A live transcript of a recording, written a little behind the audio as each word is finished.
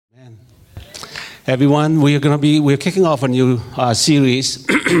everyone. We're kicking off a new series,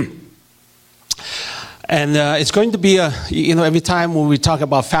 and it's going to be every time when we talk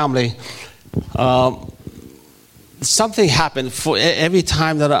about family, something happened. For every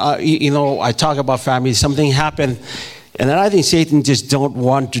time that I talk about family, something happened. And then I think Satan just don't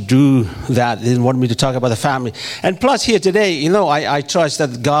want to do that. He didn't want me to talk about the family. And plus here today, I trust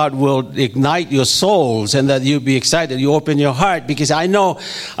that God will ignite your souls and that you'll be excited. You open your heart, because I know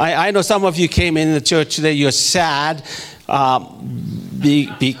some of you came in the church today, you're sad. The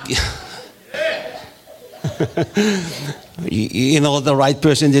right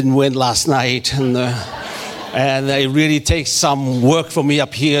person didn't win last night. And it really takes some work for me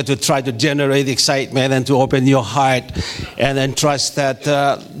up here to try to generate excitement and to open your heart, and then trust that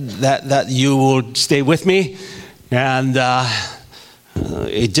that you will stay with me. And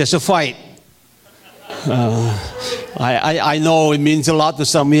it's just a fight. I know it means a lot to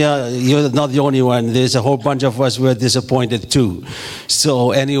some of you. You're not the only one. There's a whole bunch of us who are disappointed too.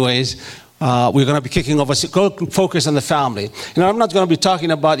 So anyways, we're going to be kicking off a focus on the family. I'm not going to be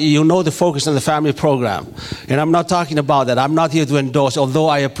talking about, the Focus on the Family program. And I'm not talking about that. I'm not here to endorse, although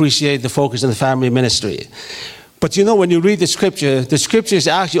I appreciate the Focus on the Family ministry. But when you read the scripture is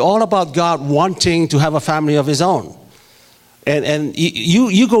actually all about God wanting to have a family of his own. And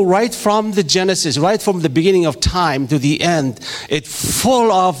you go right from the Genesis, right from the beginning of time to the end. It's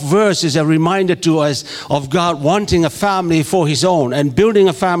full of verses, a reminder to us of God wanting a family for his own and building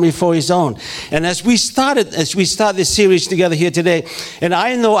a family for his own. And as we start this series together here today, and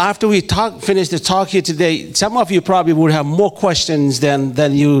I know after we finish the talk here today, some of you probably would have more questions than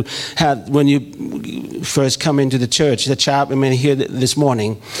you had when you first come into the church, the chapel here this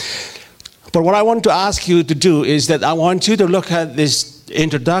morning. But what I want to ask you to do is that I want you to look at this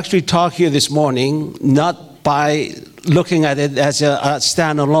introductory talk here this morning, not by looking at it as a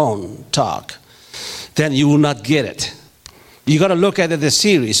standalone talk. Then you will not get it. You got to look at it as a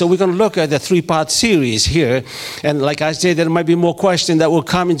series. So we're going to look at the 3-part series here. And like I said, there might be more questions that will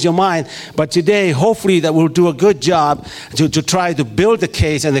come into your mind. But today, hopefully, that we'll do a good job to try to build the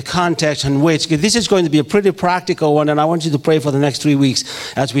case and the context in which, this is going to be a pretty practical one. And I want you to pray for the next 3 weeks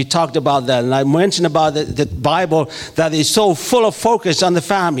as we talked about that. And I mentioned about the Bible that is so full of focus on the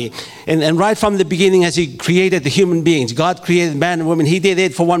family. And right from the beginning, as he created the human beings, God created man and woman. He did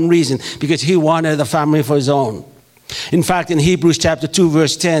it for one reason, because he wanted a family for his own. In fact, in Hebrews chapter 2,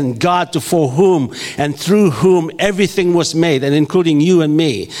 verse 10, God for whom and through whom everything was made, and including you and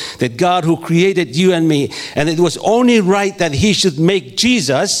me, that God who created you and me, and it was only right that he should make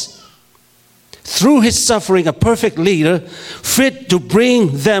Jesus, through his suffering, a perfect leader, fit to bring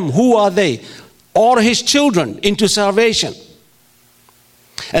them, who are they? All his children into salvation.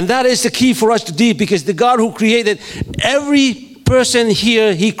 And that is the key for us today, because the God who created every person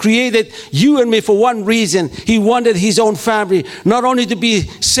here, he created you and me for one reason. He wanted his own family, not only to be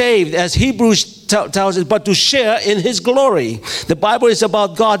saved, as Hebrews tells us, but to share in his glory. The Bible is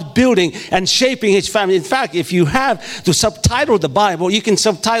about God building and shaping his family. In fact, if you have to subtitle the Bible, you can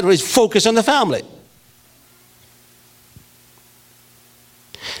subtitle it Focus on the Family.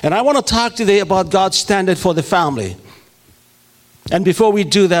 And I want to talk today about God's standard for the family. And before we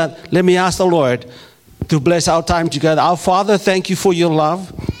do that, let me ask the Lord to bless our time together. Our Father, thank you for your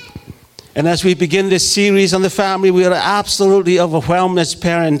love. And as we begin this series on the family, we are absolutely overwhelmed as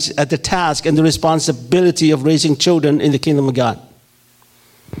parents at the task and the responsibility of raising children in the kingdom of God.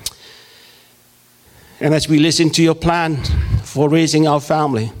 And as we listen to your plan for raising our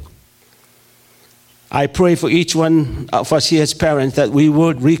family, I pray for each one of us here as parents that we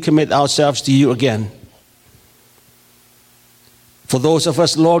would recommit ourselves to you again. For those of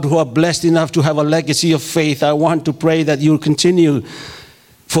us, Lord, who are blessed enough to have a legacy of faith, I want to pray that you'll continue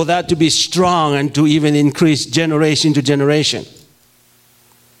for that to be strong and to even increase generation to generation.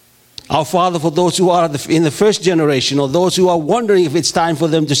 Our Father, for those who are in the first generation, or those who are wondering if it's time for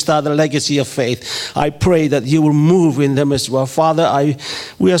them to start a legacy of faith, I pray that you will move in them as well. Father,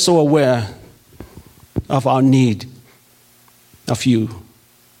 we are so aware of our need of you.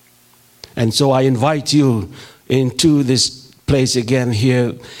 And so I invite you into this place again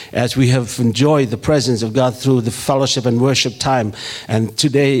here, as we have enjoyed the presence of God through the fellowship and worship time. And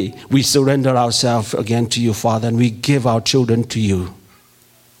today we surrender ourselves again to you, Father, and we give our children to you.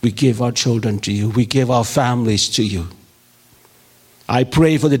 We give our children to you. We give our families to you. I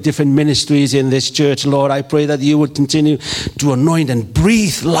pray for the different ministries in this church, Lord. I pray that you would continue to anoint and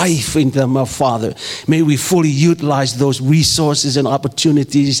breathe life into them, our Father. May we fully utilize those resources and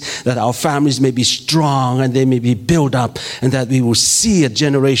opportunities, that our families may be strong and they may be built up, and that we will see a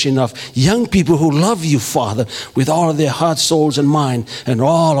generation of young people who love you, Father, with all of their heart, souls, and mind, and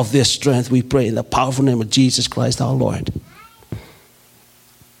all of their strength. We pray in the powerful name of Jesus Christ, our Lord.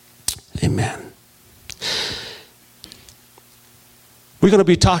 Amen. We're going to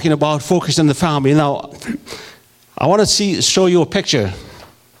be talking about focus on the family. Now, I want to show you a picture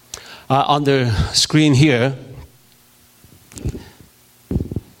on the screen here.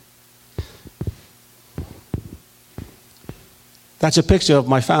 That's a picture of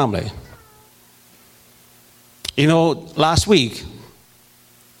my family. You know, last week,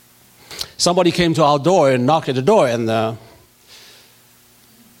 somebody came to our door and knocked at the door, and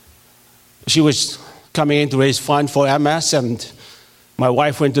she was coming in to raise funds for MS, and my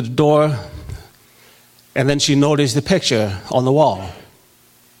wife went to the door, and then she noticed the picture on the wall.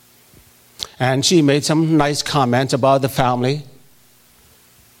 And she made some nice comments about the family.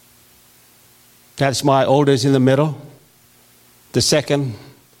 That's my oldest in the middle, the second,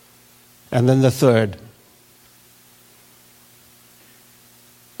 and then the third.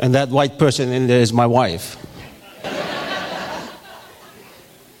 And that white person in there is my wife.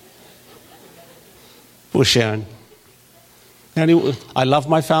 Poor Sharon. And I love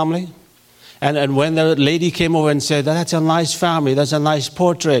my family. And when the lady came over and said, that's a nice family, that's a nice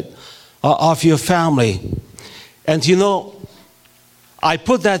portrait of your family. And you know, I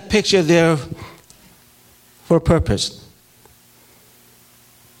put that picture there for a purpose.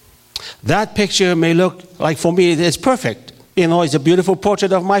 That picture may look like, for me, it's perfect. You know, it's a beautiful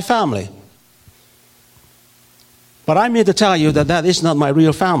portrait of my family. But I'm here to tell you that that is not my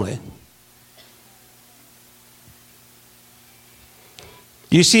real family.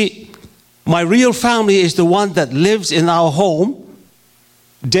 You see, my real family is the one that lives in our home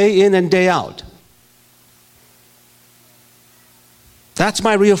day in and day out. That's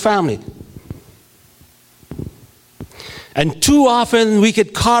my real family. And too often we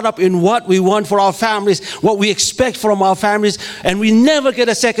get caught up in what we want for our families, what we expect from our families, and we never get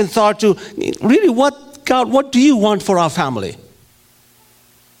a second thought to, really, God, what do you want for our family?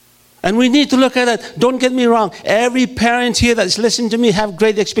 And we need to look at it. Don't get me wrong. Every parent here that's listening to me have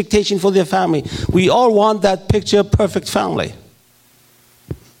great expectation for their family. We all want that picture perfect family.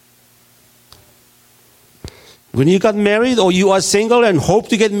 When you got married, or you are single and hope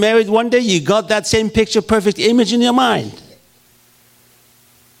to get married one day, you got that same picture perfect image in your mind.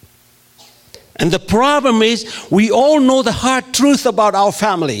 And the problem is, we all know the hard truth about our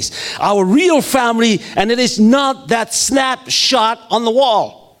families, our real family, and it is not that snapshot on the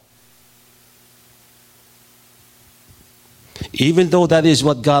wall. Even though that is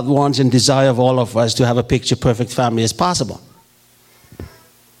what God wants and desires of all of us, to have a picture-perfect family as possible.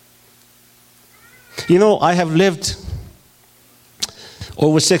 You know, I have lived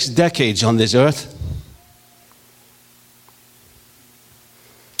over 6 decades on this earth.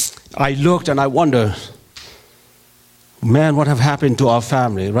 I looked and I wonder, man, what have happened to our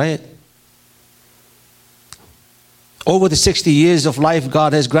family, right? Over the 60 years of life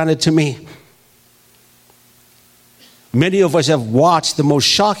God has granted to me, many of us have watched the most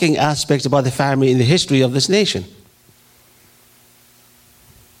shocking aspects about the family in the history of this nation.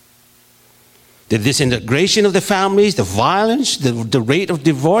 The disintegration of the families, the violence, the rate of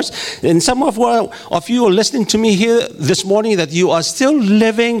divorce. And some of you are listening to me here this morning that you are still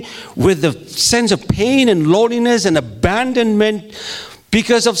living with the sense of pain and loneliness and abandonment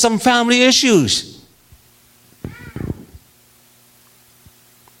because of some family issues.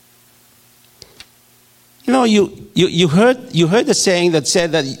 You know, you heard the saying that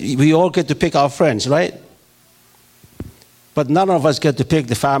said that we all get to pick our friends, right? But none of us get to pick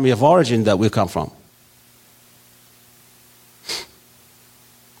the family of origin that we come from.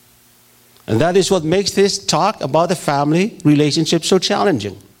 And that is what makes this talk about the family relationship so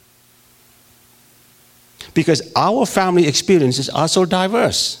challenging. Because our family experiences are so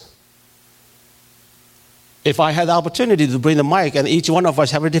diverse. If I had the opportunity to bring the mic, and each one of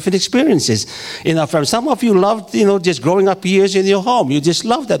us have a different experiences in our family. Some of you loved, just growing up years in your home. You just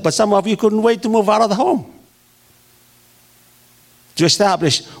loved that. But some of you couldn't wait to move out of the home, to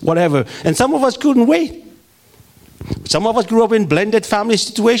establish whatever. And some of us couldn't wait. Some of us grew up in blended family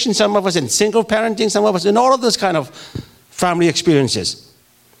situations. Some of us in single parenting. Some of us in all of those kind of family experiences.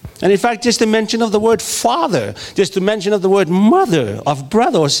 And in fact, just the mention of the word father, just the mention of the word mother, of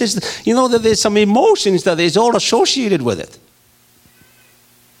brother or sister, that there's some emotions that is all associated with it.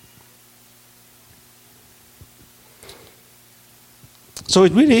 So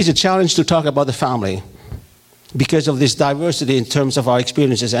it really is a challenge to talk about the family because of this diversity in terms of our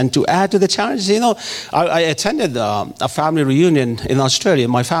experiences. And to add to the challenges, I attended a family reunion in Australia,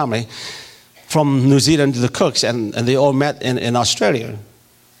 my family, from New Zealand to the Cooks, and they all met in Australia.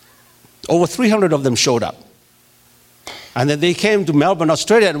 Over 300 of them showed up. And then they came to Melbourne,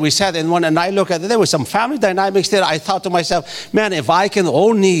 Australia, and we sat in one, and I looked at it. There was some family dynamics there. I thought to myself, man, if I can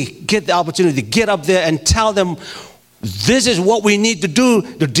only get the opportunity to get up there and tell them this is what we need to do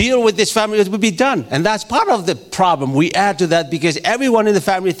to deal with this family, it will be done. And that's part of the problem. We add to that because everyone in the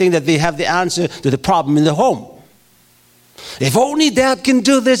family thinks that they have the answer to the problem in the home. If only dad can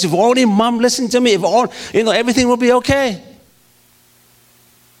do this, if only mom listen to me, if all, everything will be okay.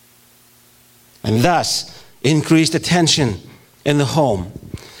 And thus, increased attention in the home.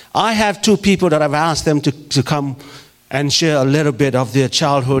 I have two people that I've asked them to come and share a little bit of their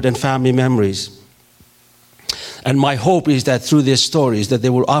childhood and family memories. And my hope is that through their stories that they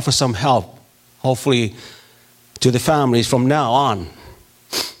will offer some help, hopefully, to the families from now on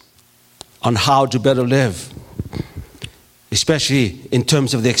how to better live, especially in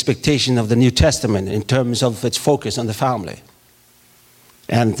terms of the expectation of the New Testament, in terms of its focus on the family.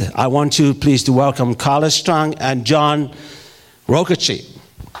 And I want you, please, to welcome Carla Strang and John Rokachi.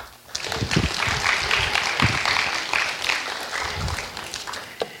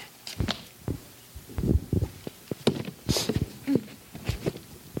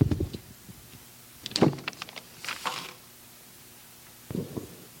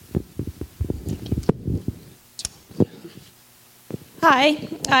 Hi,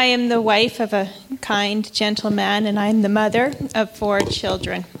 I am the wife of a kind gentleman, and I'm the mother of 4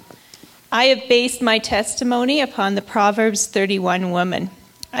 children. I have based my testimony upon the Proverbs 31 woman.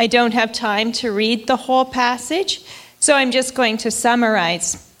 I don't have time to read the whole passage, so I'm just going to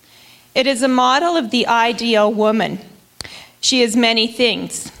summarize. It is a model of the ideal woman. She is many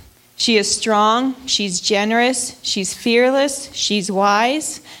things. She is strong, she's generous, she's fearless, she's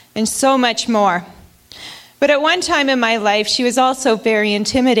wise, and so much more. But at one time in my life, she was also very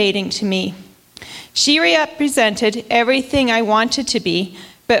intimidating to me. She represented everything I wanted to be,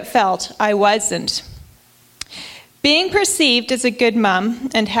 but felt I wasn't. Being perceived as a good mom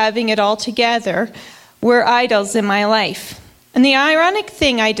and having it all together were idols in my life. And the ironic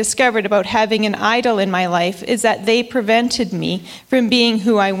thing I discovered about having an idol in my life is that they prevented me from being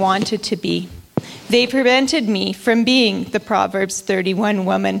who I wanted to be. They prevented me from being the Proverbs 31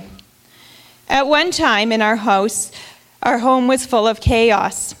 woman. At one time in our home was full of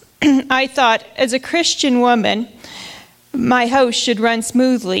chaos. I thought, as a Christian woman, my house should run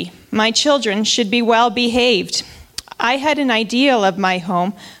smoothly. My children should be well behaved. I had an ideal of my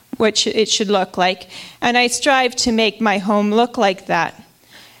home, which it should look like, and I strived to make my home look like that.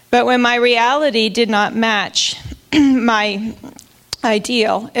 But when my reality did not match my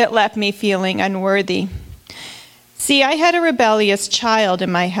ideal, it left me feeling unworthy. See, I had a rebellious child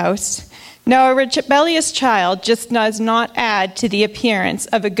in my house. Now, a rebellious child just does not add to the appearance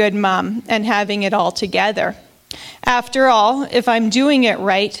of a good mom and having it all together. After all, if I'm doing it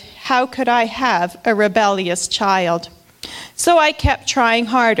right, how could I have a rebellious child? So I kept trying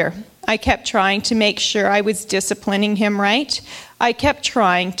harder. I kept trying to make sure I was disciplining him right. I kept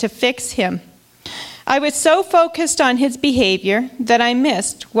trying to fix him. I was so focused on his behavior that I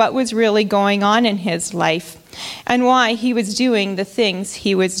missed what was really going on in his life and why he was doing the things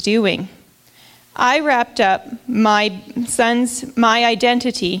he was doing. I wrapped up my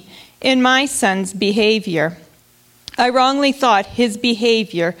identity in my son's behavior. I wrongly thought his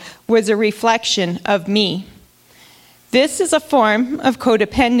behavior was a reflection of me. This is a form of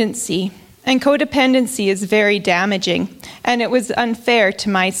codependency, and codependency is very damaging, and it was unfair to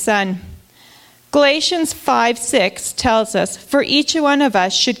my son. Galatians 5:6 tells us, "For each one of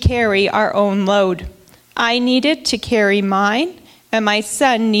us should carry our own load." I needed to carry mine, and my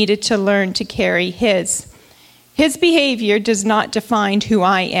son needed to learn to carry his. His behavior does not define who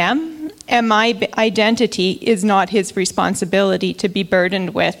I am, and my identity is not his responsibility to be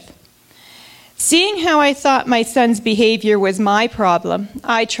burdened with. Seeing how I thought my son's behavior was my problem,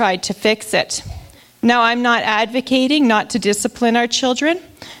 I tried to fix it. Now, I'm not advocating not to discipline our children.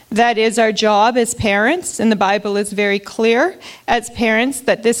 That is our job as parents, and the Bible is very clear as parents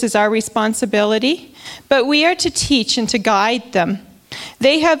that this is our responsibility. But we are to teach and to guide them.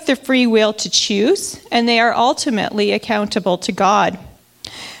 They have the free will to choose, and they are ultimately accountable to God.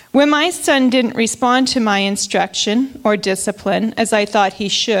 When my son didn't respond to my instruction or discipline as I thought he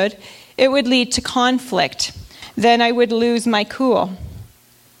should, it would lead to conflict. Then I would lose my cool.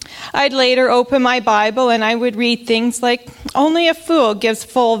 I'd later open my Bible and I would read things like, "Only a fool gives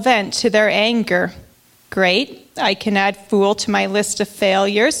full vent to their anger." Great. I can add fool to my list of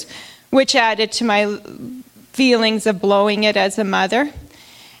failures, which added to my feelings of blowing it as a mother,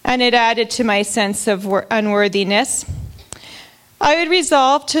 and it added to my sense of unworthiness. I would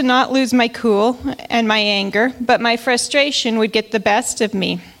resolve to not lose my cool and my anger, but my frustration would get the best of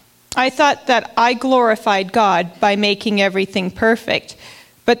me. I thought that I glorified God by making everything perfect,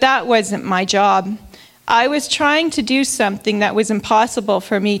 but that wasn't my job. I was trying to do something that was impossible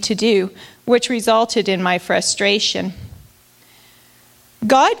for me to do, which resulted in my frustration.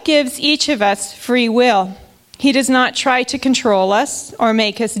 God gives each of us free will. He does not try to control us or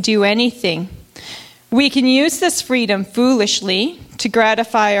make us do anything. We can use this freedom foolishly to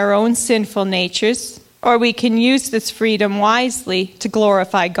gratify our own sinful natures, or we can use this freedom wisely to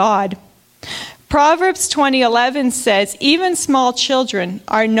glorify God. Proverbs 20:11 says, "Even small children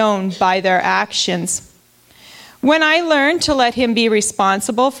are known by their actions." When I learned to let him be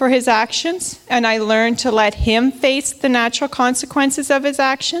responsible for his actions, and I learned to let him face the natural consequences of his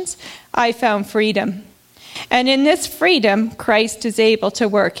actions, I found freedom. And in this freedom, Christ is able to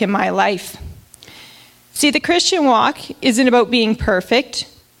work in my life. See, the Christian walk isn't about being perfect.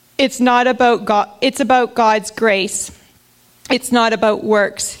 It's not about God. It's about God's grace. It's not about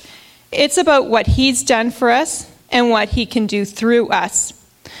works. It's about what he's done for us and what he can do through us.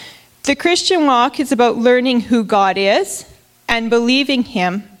 The Christian walk is about learning who God is and believing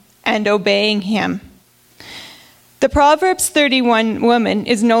him and obeying him. The Proverbs 31 woman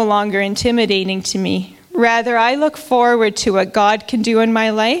is no longer intimidating to me. Rather, I look forward to what God can do in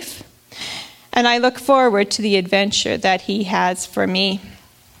my life, and I look forward to the adventure that he has for me.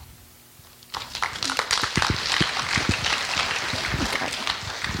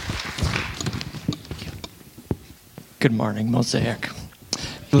 Good morning, Mosaic.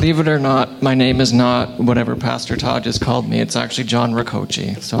 Believe it or not, my name is not whatever Pastor Todd just called me. It's actually John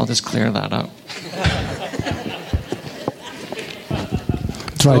Ricochi, so I'll just clear that up.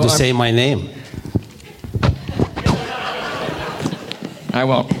 Try to say my name. I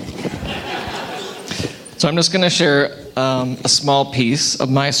won't. So I'm just going to share a small piece of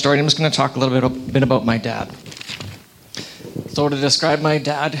my story. I'm just going to talk a little bit about my dad. So to describe my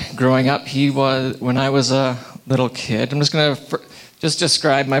dad growing up, when I was a little kid, I'm just going to just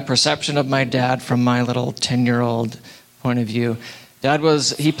describe my perception of my dad from my little 10-year-old point of view.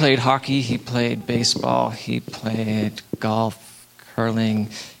 He played hockey, he played baseball, he played golf, curling,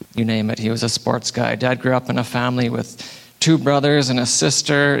 you name it. He was a sports guy. Dad grew up in a family with 2 brothers and a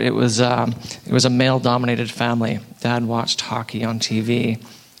sister. It was a male-dominated family. Dad watched hockey on TV.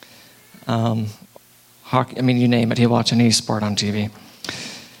 You name it. He'd watch any sport on TV.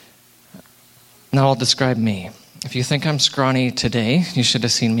 Now I'll describe me. If you think I'm scrawny today, you should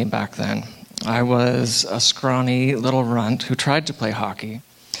have seen me back then. I was a scrawny little runt who tried to play hockey,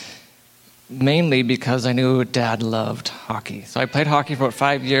 mainly because I knew Dad loved hockey. So I played hockey for about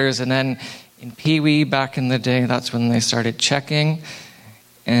 5 years, and then in Pee Wee back in the day, that's when they started checking,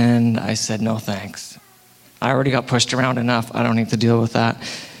 and I said, no thanks. I already got pushed around enough. I don't need to deal with that.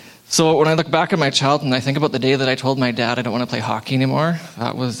 So when I look back at my childhood and I think about the day that I told my dad I don't want to play hockey anymore,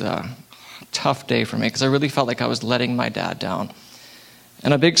 that was a tough day for me because I really felt like I was letting my dad down.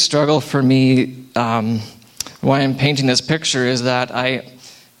 And a big struggle for me, why I'm painting this picture, is that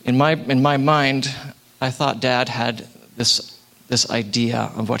in my mind, I thought Dad had this idea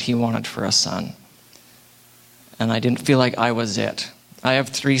of what he wanted for a son. And I didn't feel like I was it. I have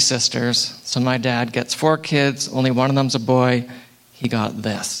 3 sisters, so my dad gets 4 kids, only one of them's a boy. He got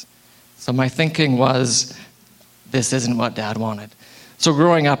this. So my thinking was, this isn't what Dad wanted. So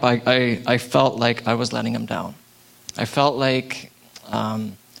growing up, I felt like I was letting him down. I felt like I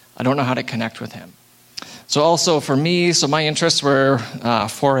don't know how to connect with him. So also for me, my interests were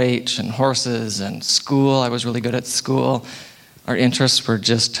 4-H and horses and school. I was really good at school. Our interests were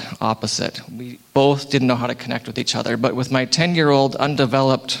just opposite. We both didn't know how to connect with each other. But with my 10-year-old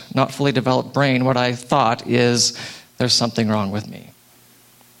undeveloped, not fully developed brain, what I thought is, there's something wrong with me.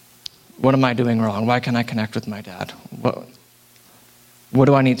 What am I doing wrong? Why can't I connect with my dad? What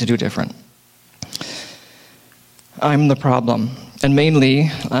do I need to do different? I'm the problem. And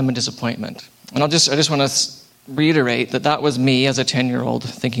mainly, I'm a disappointment. And I just want to reiterate that was me as a 10-year-old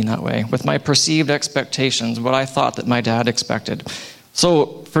thinking that way, with my perceived expectations, what I thought that my dad expected.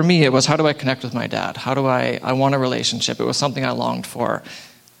 So for me, it was, how do I connect with my dad? I want a relationship. It was something I longed for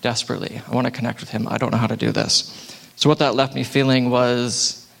desperately. I want to connect with him. I don't know how to do this. So what that left me feeling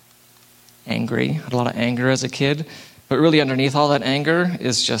was angry. I had a lot of anger as a kid. But really underneath all that anger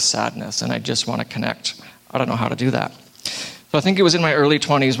is just sadness, and I just want to connect. I don't know how to do that. So I think it was in my early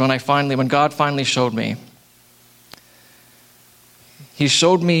 20s when God finally showed me. he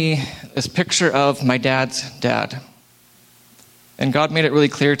showed me this picture of my dad's dad. And God made it really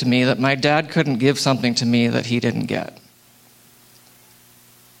clear to me that my dad couldn't give something to me that he didn't get.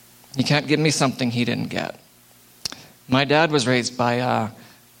 He can't give me something he didn't get. My dad was raised by a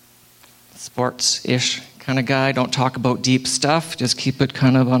sports-ish kind of guy. Don't talk about deep stuff. Just keep it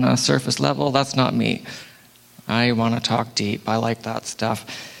kind of on a surface level. That's not me. I want to talk deep. I like that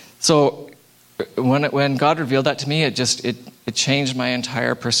stuff. So when God revealed that to me, it changed my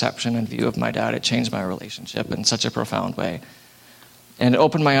entire perception and view of my dad. It changed my relationship in such a profound way. And it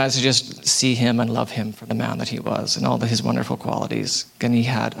opened my eyes to just see him and love him for the man that he was and all his wonderful qualities. And he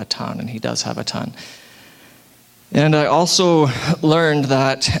had a ton, and he does have a ton. And I also learned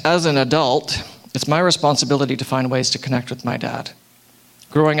that as an adult, it's my responsibility to find ways to connect with my dad.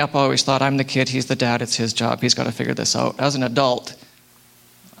 Growing up, I always thought, I'm the kid, he's the dad, it's his job, he's got to figure this out. As an adult,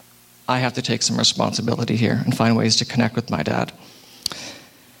 I have to take some responsibility here and find ways to connect with my dad.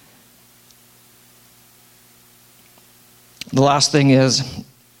 The last thing is,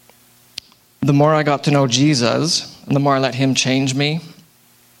 the more I got to know Jesus, and the more I let him change me,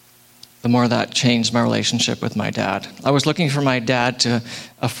 the more that changed my relationship with my dad. I was looking for my dad to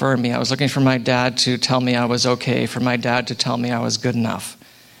affirm me. I was looking for my dad to tell me I was okay, for my dad to tell me I was good enough.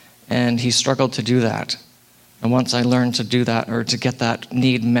 And he struggled to do that. And once I learned to do that, or to get that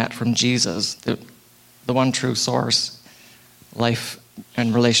need met from Jesus, the one true source, life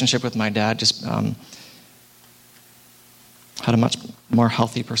and relationship with my dad just had a much more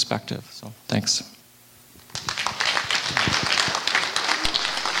healthy perspective. So thanks.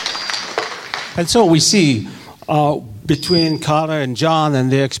 And so we see between Carter and John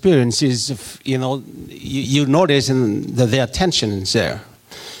and their experiences, you notice that there are tensions there.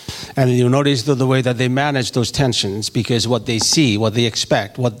 And you notice the way that they manage those tensions, because what they see, what they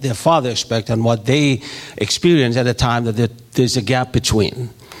expect, what their father expects, and what they experience at a time, that there's a gap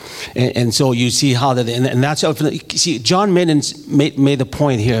between. And so you see how that, and that's, see, John made a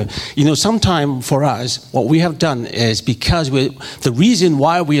point here. Sometime for us, what we have done is, because the reason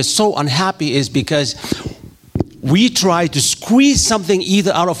why we are so unhappy is because we try to squeeze something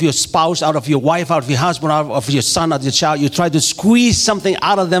either out of your spouse, out of your wife, out of your husband, out of your son, out of your child. You try to squeeze something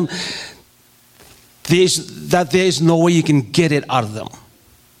out of them there's no way you can get it out of them.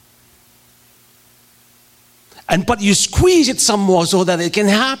 But you squeeze it some more so that it can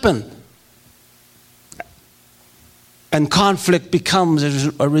happen. And conflict becomes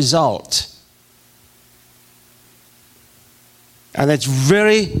a result. And it's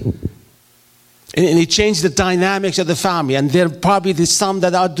and it changed the dynamics of the family. And there probably there's some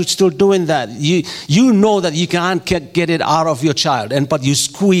that are still doing that. You know that you can't get it out of your child, but you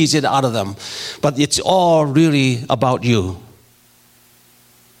squeeze it out of them. But it's all really about you.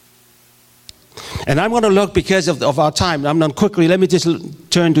 And I'm going to look, because of our time, I'm going to quickly, let me just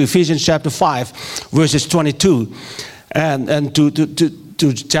turn to Ephesians chapter 5, verses 22, and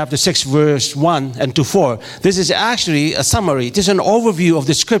to chapter 6, verse 1 and to 4. This is actually a summary. This is an overview of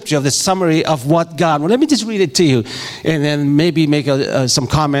the scripture, of the summary of what God... Well, let me just read it to you, and then maybe make some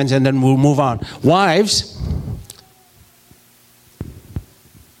comments, and then we'll move on. Wives,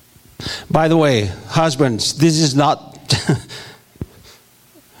 by the way, husbands, this is not...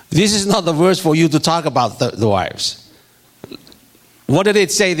 This is not the verse for you to talk about the wives. What did it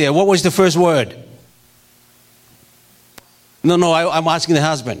say there? What was the first word? No, I'm asking the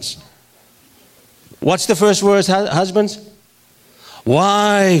husbands. What's the first word, husbands?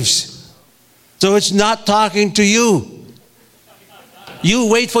 Wives. So it's not talking to you.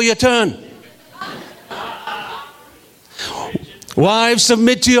 You wait for your turn. Wives,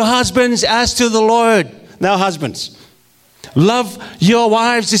 submit to your husbands as to the Lord. Now, husbands, love your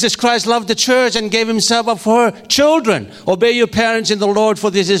wives. Jesus Christ loved the church and gave himself up for her. Children, obey your parents in the Lord, for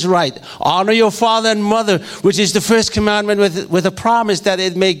this is right. Honor your father and mother, which is the first commandment, with a promise that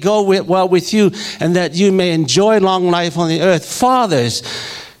it may go well with you and that you may enjoy long life on the earth. Fathers,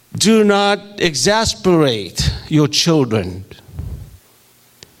 do not exasperate your children.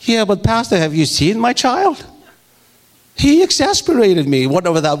 Yeah, but Pastor, have you seen my child? He exasperated me,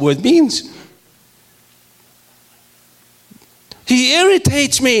 whatever that word means. He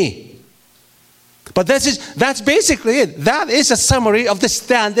irritates me. But that's basically it. That is a summary of the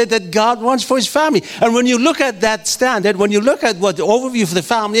standard that God wants for his family. And when you look at that standard, when you look at what the overview for the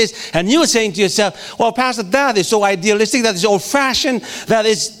family is, and you're saying to yourself, well, Pastor, that is so idealistic, that is old-fashioned, that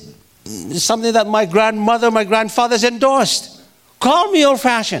is something that my grandmother, my grandfathers endorsed. Call me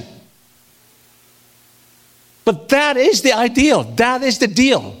old-fashioned. But that is the ideal. That is the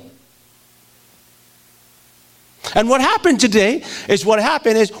deal. And what happened today is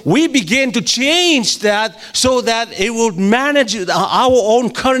we begin to change that so that it will manage, our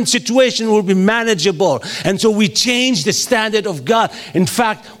own current situation will be manageable. And so we change the standard of God. In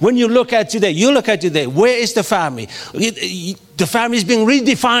fact, when you look at today, where is the family? The family is being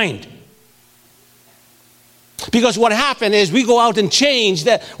redefined. Because what happened is we go out and change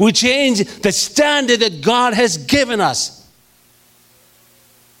the standard that God has given us.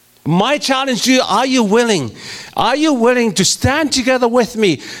 My challenge to you, are you willing? Are you willing to stand together with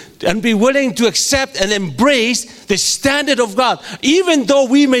me and be willing to accept and embrace the standard of God, even though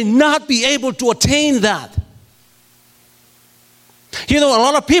we may not be able to attain that? You know, a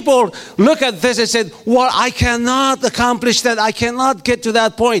lot of people look at this and say, well, I cannot accomplish that. I cannot get to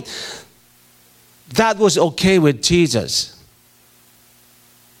that point. That was okay with Jesus.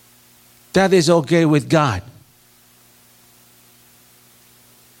 That is okay with God.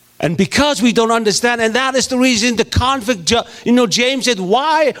 And because we don't understand, and that is the reason the conflict, James said,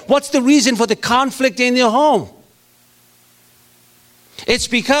 why? What's the reason for the conflict in your home? It's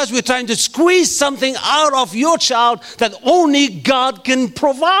because we're trying to squeeze something out of your child that only God can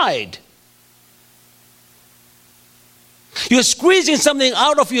provide. You're squeezing something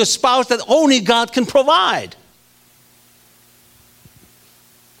out of your spouse that only God can provide.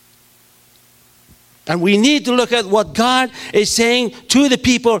 And we need to look at what God is saying to the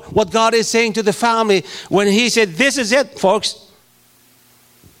people, what God is saying to the family when He said, this is it, folks.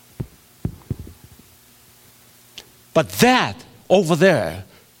 But that over there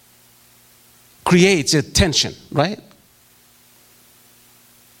creates a tension, right?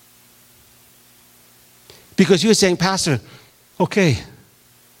 Because you're saying, Pastor, okay,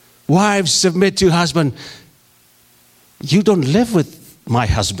 wives submit to husband. You don't live with my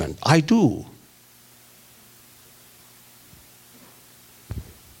husband. I do.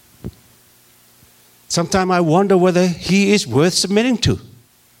 Sometimes I wonder whether he is worth submitting to.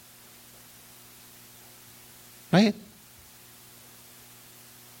 Right?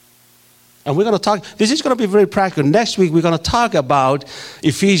 And we're going to talk, this is going to be very practical. Next week, we're going to talk about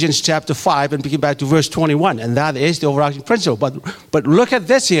Ephesians chapter 5 and begin back to verse 21. And that is the overarching principle. But look at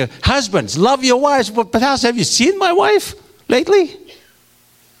this here. Husbands, love your wives. But Pastor, have you seen my wife lately?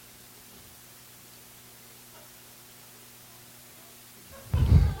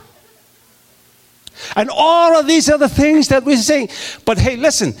 And all of these other things that we're saying. But hey,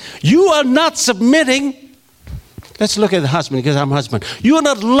 listen, you are not submitting. Let's look at the husband, because I'm a husband. You are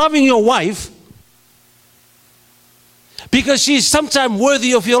not loving your wife because she's sometimes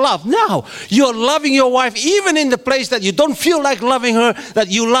worthy of your love. No, you're loving your wife even in the place that you don't feel like loving her, that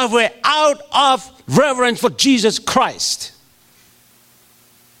you love her out of reverence for Jesus Christ.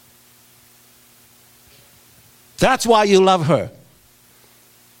 That's why you love her.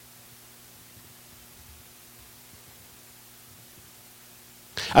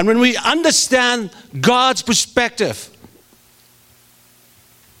 And when we understand God's perspective,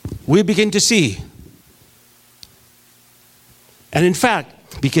 we begin to see. And in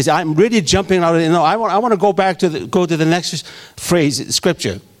fact, because I'm really jumping out, I want to go back to the next phrase,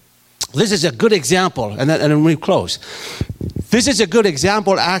 scripture. This is a good example, and then we close. This is a good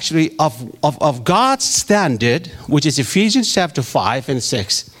example, actually, of God's standard, which is Ephesians chapter 5 and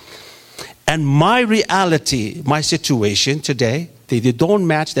 6. And my reality, my situation today, they don't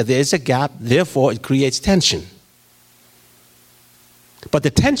match, that there is a gap, therefore it creates tension. But the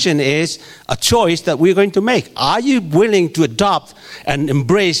tension is a choice that we're going to make. Are you willing to adopt and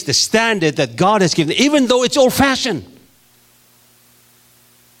embrace the standard that God has given, even though it's old-fashioned?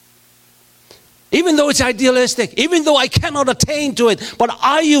 Even though it's idealistic, even though I cannot attain to it, but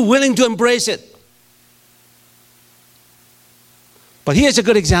are you willing to embrace it? But here's a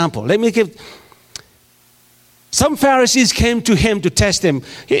good example. Let me give... Some Pharisees came to him to test him.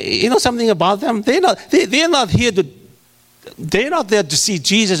 You know something about them? They're not there to see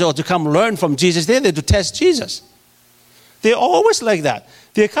Jesus or to come learn from Jesus. They're there to test Jesus. They're always like that.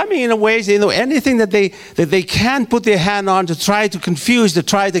 They're coming in a way, anything that they can put their hand on to try to confuse, to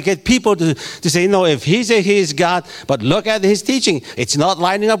try to get people to say, if he says he is God, but look at his teaching. It's not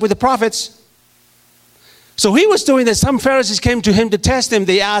lining up with the prophets. So he was doing that. Some Pharisees came to him to test him.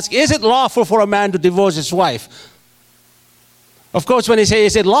 They asked, is it lawful for a man to divorce his wife? Of course, when they say,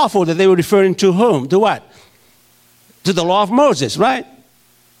 is it lawful, that they were referring to whom? To what? To the law of Moses, right?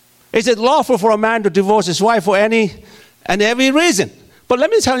 Is it lawful for a man to divorce his wife for any and every reason? But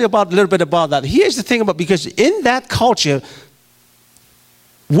let me tell you a little bit about that. Here's the thing because in that culture,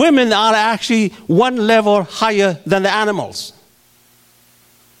 women are actually one level higher than the animals.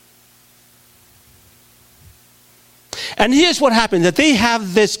 And here's what happened, that they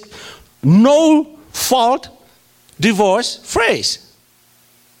have this no fault, divorce phrase.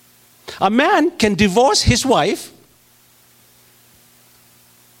 A man can divorce his wife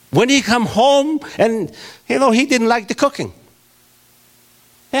when he come home and, he didn't like the cooking.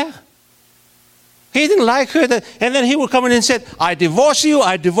 Yeah. He didn't like her. And then he would come in and say, I divorce you,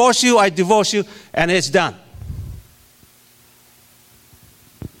 I divorce you, I divorce you, and it's done.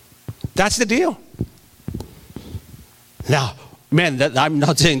 That's the deal. Now, men, I'm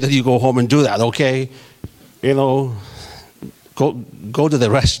not saying that you go home and do that, okay? Go to the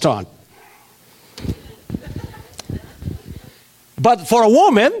restaurant. But for a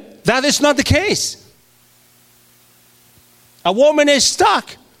woman, that is not the case. A woman is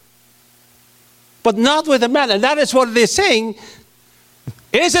stuck, but not with a man. And that is what they're saying.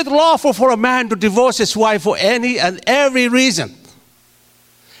 Is it lawful for a man to divorce his wife for any and every reason?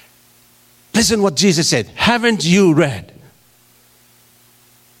 Listen what Jesus said. Haven't you read?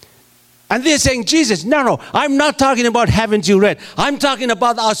 And they're saying, Jesus, no, I'm not talking about haven't you read. I'm talking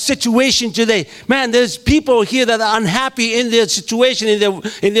about our situation today. Man, there's people here that are unhappy in their situation,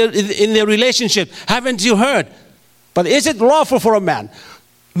 in their relationship. Haven't you heard? But is it lawful for a man?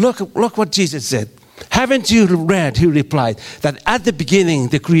 Look what Jesus said. Haven't you read, he replied, that at the beginning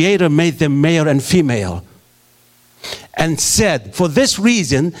the Creator made them male and female, and said, for this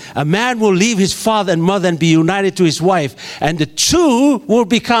reason, a man will leave his father and mother and be united to his wife, and the two will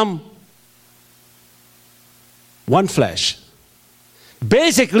become one flesh.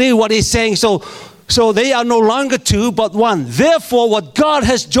 Basically what he's saying, so they are no longer two but one. Therefore what God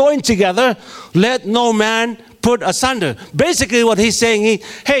has joined together, let no man put asunder. Basically what he's saying,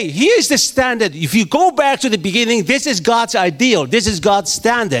 hey, here's the standard. If you go back to the beginning, this is God's ideal. This is God's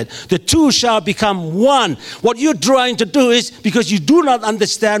standard. The two shall become one. What you're trying to do is, because you do not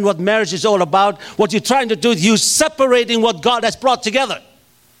understand what marriage is all about, what you're trying to do is you're separating what God has brought together.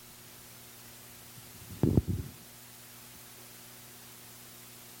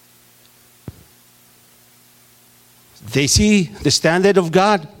 They see the standard of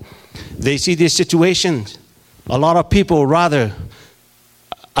God. They see this situation. A lot of people rather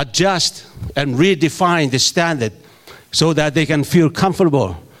adjust and redefine the standard so that they can feel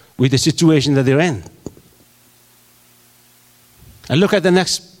comfortable with the situation that they're in. And look at the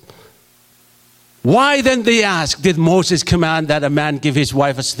next. Why then, they ask, did Moses command that a man give his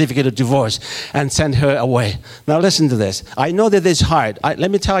wife a certificate of divorce and send her away? Now listen to this. I know that it's hard. Let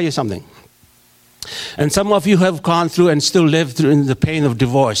me tell you something. And some of you have gone through and still live through in the pain of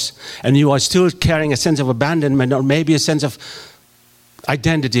divorce, and you are still carrying a sense of abandonment or maybe a sense of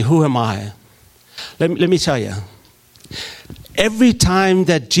identity. Who am I? Let me tell you. Every time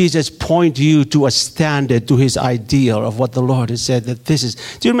that Jesus points you to a standard, to his ideal of what the Lord has said, that this is.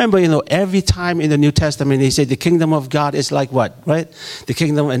 Do you remember, every time in the New Testament he said the kingdom of God is like what, right? The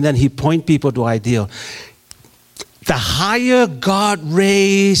kingdom, and then he point people to ideal. The higher God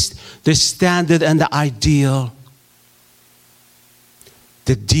raised the standard and the ideal,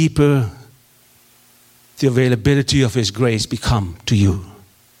 the deeper the availability of his grace become to you.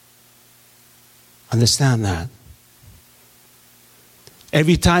 Understand that.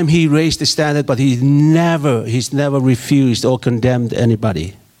 Every time he raised the standard, but he's never refused or condemned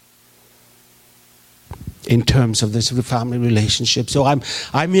anybody in terms of this family relationship. So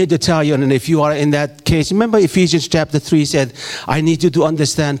I'm here to tell you, and if you are in that case, remember Ephesians chapter 3 said, I need you to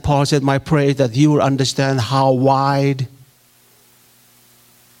understand, Paul said, my prayer that you will understand how wide,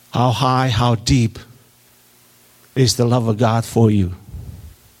 how high, how deep is the love of God for you.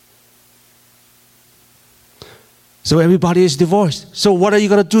 So everybody is divorced. So what are you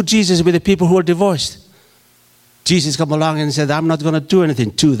going to do, Jesus, with the people who are divorced? Jesus came along and said, I'm not going to do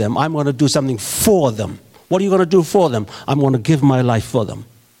anything to them. I'm going to do something for them. What are you going to do for them? I'm going to give my life for them.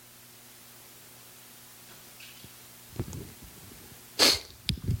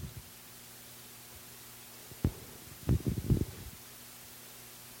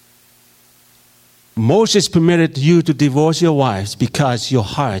 Moses permitted you to divorce your wives because your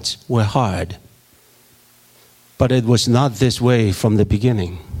hearts were hard. But it was not this way from the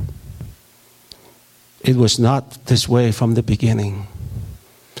beginning. It was not this way from the beginning.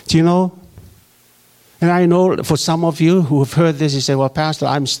 Do you know? And I know for some of you who have heard this, you say, well, Pastor,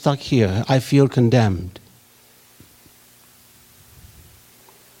 I'm stuck here. I feel condemned.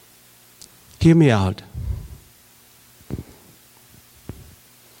 Hear me out.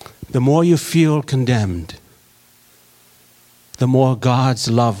 The more you feel condemned, the more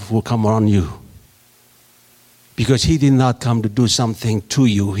God's love will come on you. Because he did not come to do something to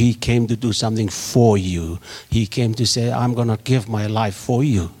you. He came to do something for you. He came to say, I'm going to give my life for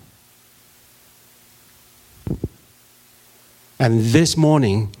you. And this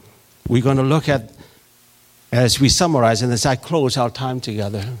morning, we're going to look at as we summarize and as I close our time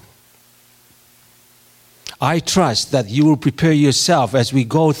together, I trust that you will prepare yourself as we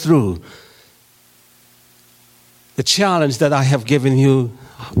go through the challenge that I have given you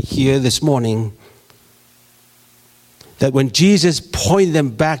here this morning, that when Jesus pointed them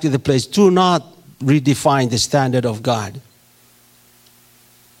back to the place, do not redefine the standard of God.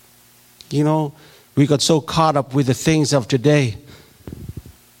 You know, we got so caught up with the things of today.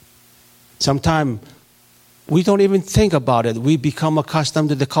 Sometimes we don't even think about it. We become accustomed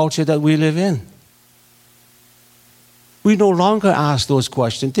to the culture that we live in. We no longer ask those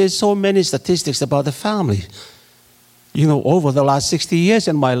questions. There's so many statistics about the family. You know, over the last 60 years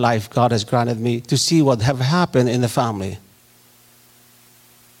in my life, God has granted me to see what have happened in the family.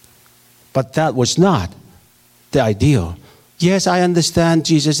 But that was not the ideal. Yes, I understand,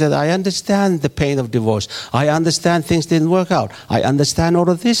 Jesus said, I understand the pain of divorce. I understand things didn't work out. I understand all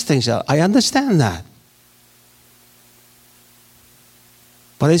of these things. I understand that.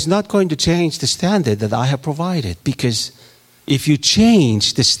 But it's not going to change the standard that I have provided, because if you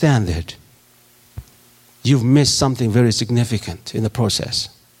change the standard, you've missed something very significant in the process.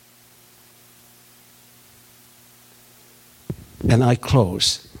 And I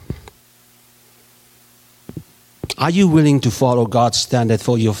close. Are you willing to follow God's standard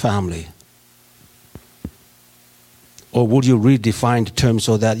for your family? Or would you redefine the term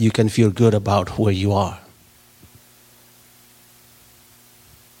so that you can feel good about where you are?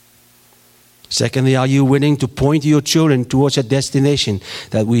 Secondly, are you willing to point your children towards a destination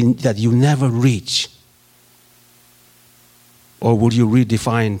that you never reach? Or would you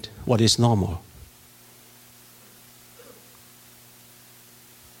redefine what is normal?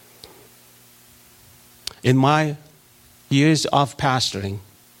 In my years of pastoring,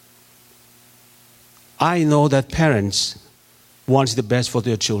 I know that parents want the best for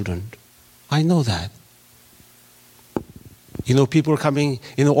their children. I know that. You know, people are coming,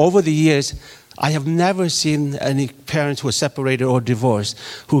 over the years, I have never seen any parents who are separated or divorced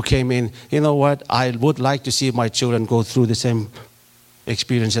who came in, you know what, I would like to see my children go through the same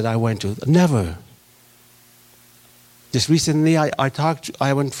experience that I went through. Never. Just recently,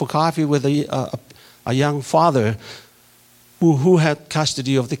 I went for coffee with a young father who had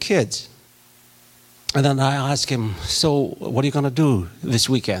custody of the kids. And then I asked him, so what are you going to do this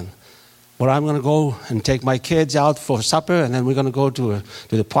weekend? Well, I'm going to go and take my kids out for supper, and then we're going to go to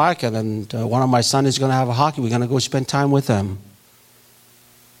the park, and then one of my sons is going to have a hockey. We're going to go spend time with them.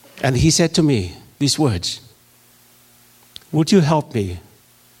 And he said to me these words, would you help me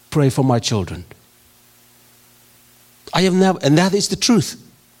pray for my children? I have never, and that is the truth.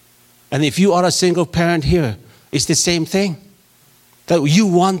 And if you are a single parent here, it's the same thing. That you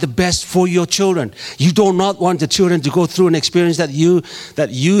want the best for your children. You do not want the children to go through an experience that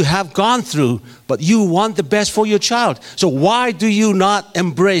you have gone through, but you want the best for your child. So why do you not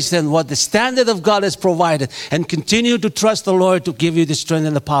embrace then what the standard of God has provided and continue to trust the Lord to give you the strength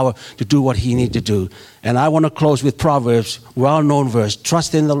and the power to do what He needs to do? And I want to close with Proverbs, well-known verse.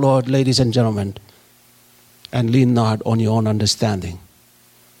 Trust in the Lord, ladies and gentlemen, and lean not on your own understanding.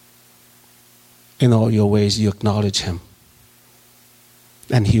 In all your ways you acknowledge Him,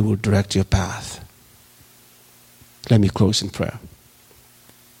 and He will direct your path. Let me close in prayer.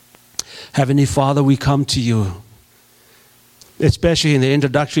 Heavenly Father, we come to you, especially in the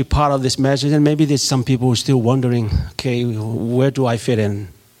introductory part of this message, and maybe there's some people who are still wondering, okay, where do I fit in?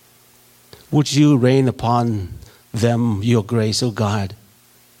 Would you rain upon them your grace, O God?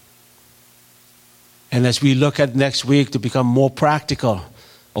 And as we look at next week to become more practical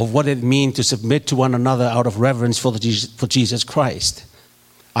of what it means to submit to one another out of reverence for Jesus Christ,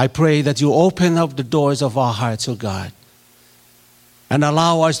 I pray that you open up the doors of our hearts, O God, and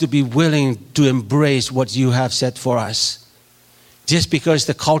allow us to be willing to embrace what you have set for us. Just because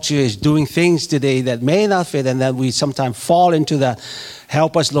the culture is doing things today that may not fit and that we sometimes fall into that,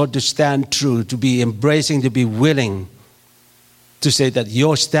 help us, Lord, to stand true, to be embracing, to be willing to say that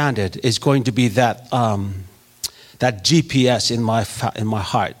your standard is going to be that GPS in my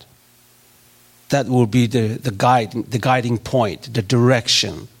heart. That will be the guiding point, the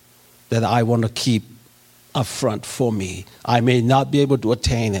direction that I want to keep up front for me. I may not be able to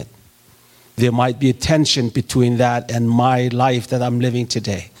attain it. There might be a tension between that and my life that I'm living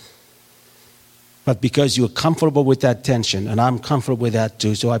today. But because you're comfortable with that tension, and I'm comfortable with that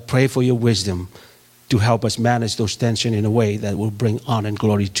too, so I pray for your wisdom to help us manage those tensions in a way that will bring honor and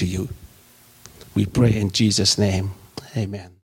glory to you. We pray in Jesus' name. Amen.